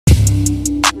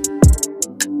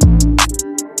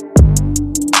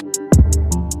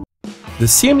The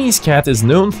Siamese cat is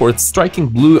known for its striking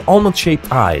blue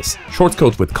almond-shaped eyes, short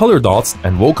coat with color dots,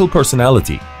 and vocal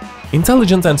personality.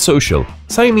 Intelligent and social,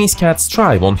 Siamese cats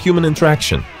thrive on human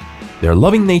interaction. Their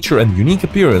loving nature and unique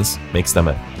appearance makes them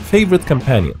a favorite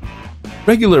companion.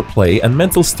 Regular play and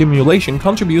mental stimulation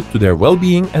contribute to their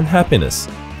well-being and happiness.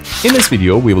 In this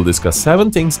video, we will discuss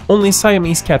 7 things only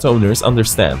Siamese cat owners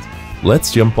understand.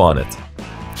 Let's jump on it.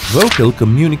 Vocal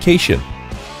communication.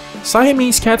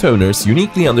 Siamese cat owners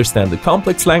uniquely understand the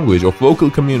complex language of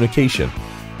vocal communication.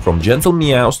 From gentle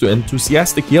meows to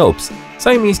enthusiastic yelps,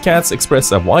 Siamese cats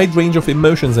express a wide range of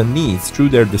emotions and needs through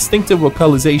their distinctive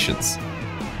vocalizations.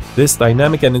 This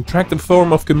dynamic and interactive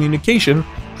form of communication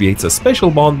creates a special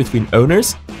bond between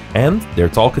owners and their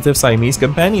talkative Siamese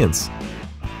companions.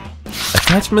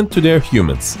 Attachment to their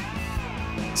humans.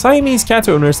 Siamese cat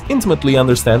owners intimately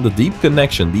understand the deep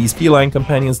connection these feline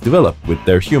companions develop with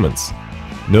their humans.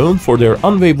 Known for their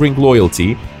unwavering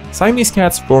loyalty, Siamese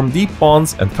cats form deep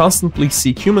bonds and constantly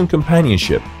seek human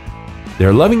companionship.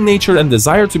 Their loving nature and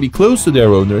desire to be close to their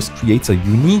owners creates a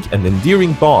unique and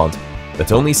endearing bond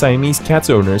that only Siamese cat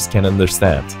owners can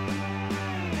understand.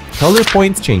 Color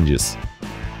point changes.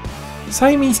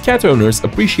 Siamese cat owners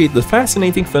appreciate the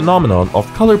fascinating phenomenon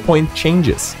of color point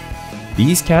changes.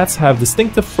 These cats have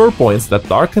distinctive fur points that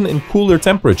darken in cooler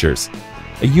temperatures,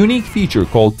 a unique feature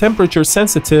called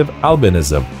temperature-sensitive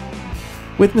albinism.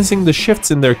 Witnessing the shifts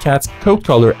in their cat's coat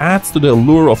color adds to the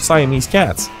allure of Siamese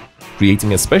cats,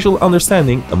 creating a special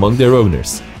understanding among their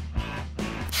owners.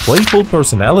 Playful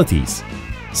personalities.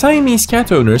 Siamese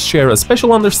cat owners share a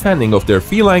special understanding of their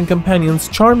feline companions'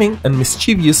 charming and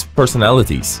mischievous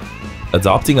personalities.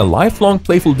 Adopting a lifelong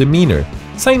playful demeanor,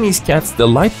 Siamese cats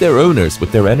delight their owners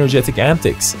with their energetic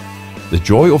antics. The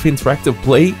joy of interactive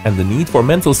play and the need for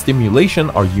mental stimulation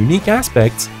are unique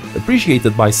aspects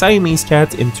appreciated by Siamese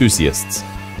cat enthusiasts.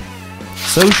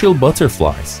 Social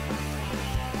butterflies.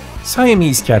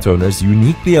 Siamese cat owners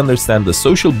uniquely understand the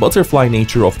social butterfly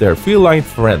nature of their feline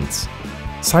friends.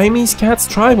 Siamese cats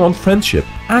thrive on friendship,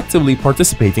 actively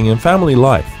participating in family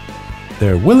life.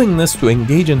 Their willingness to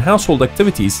engage in household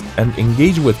activities and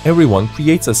engage with everyone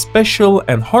creates a special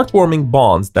and heartwarming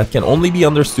bond that can only be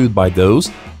understood by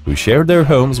those who share their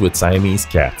homes with Siamese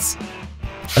cats.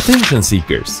 Attention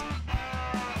seekers.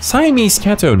 Siamese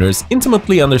cat owners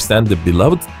intimately understand the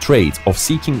beloved trait of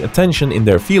seeking attention in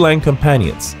their feline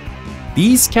companions.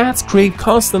 These cats crave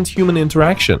constant human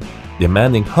interaction,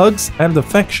 demanding hugs and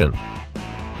affection.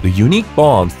 The unique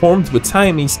bond formed with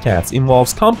Siamese cats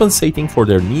involves compensating for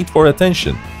their need for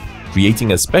attention,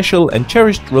 creating a special and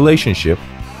cherished relationship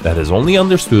that is only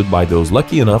understood by those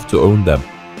lucky enough to own them.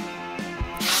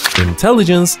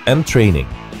 Intelligence and training.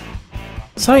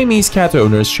 Siamese cat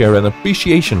owners share an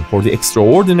appreciation for the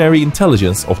extraordinary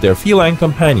intelligence of their feline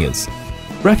companions.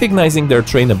 Recognizing their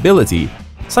trainability,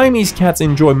 Siamese cats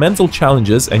enjoy mental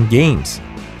challenges and games.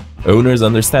 Owners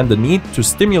understand the need to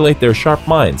stimulate their sharp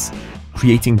minds,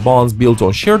 creating bonds built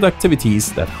on shared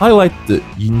activities that highlight the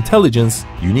intelligence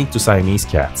unique to Siamese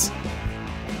cats.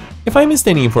 If I missed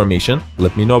any information,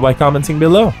 let me know by commenting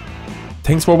below.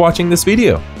 Thanks for watching this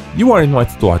video. You are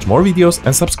invited to watch more videos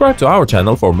and subscribe to our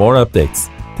channel for more updates.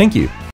 Thank you.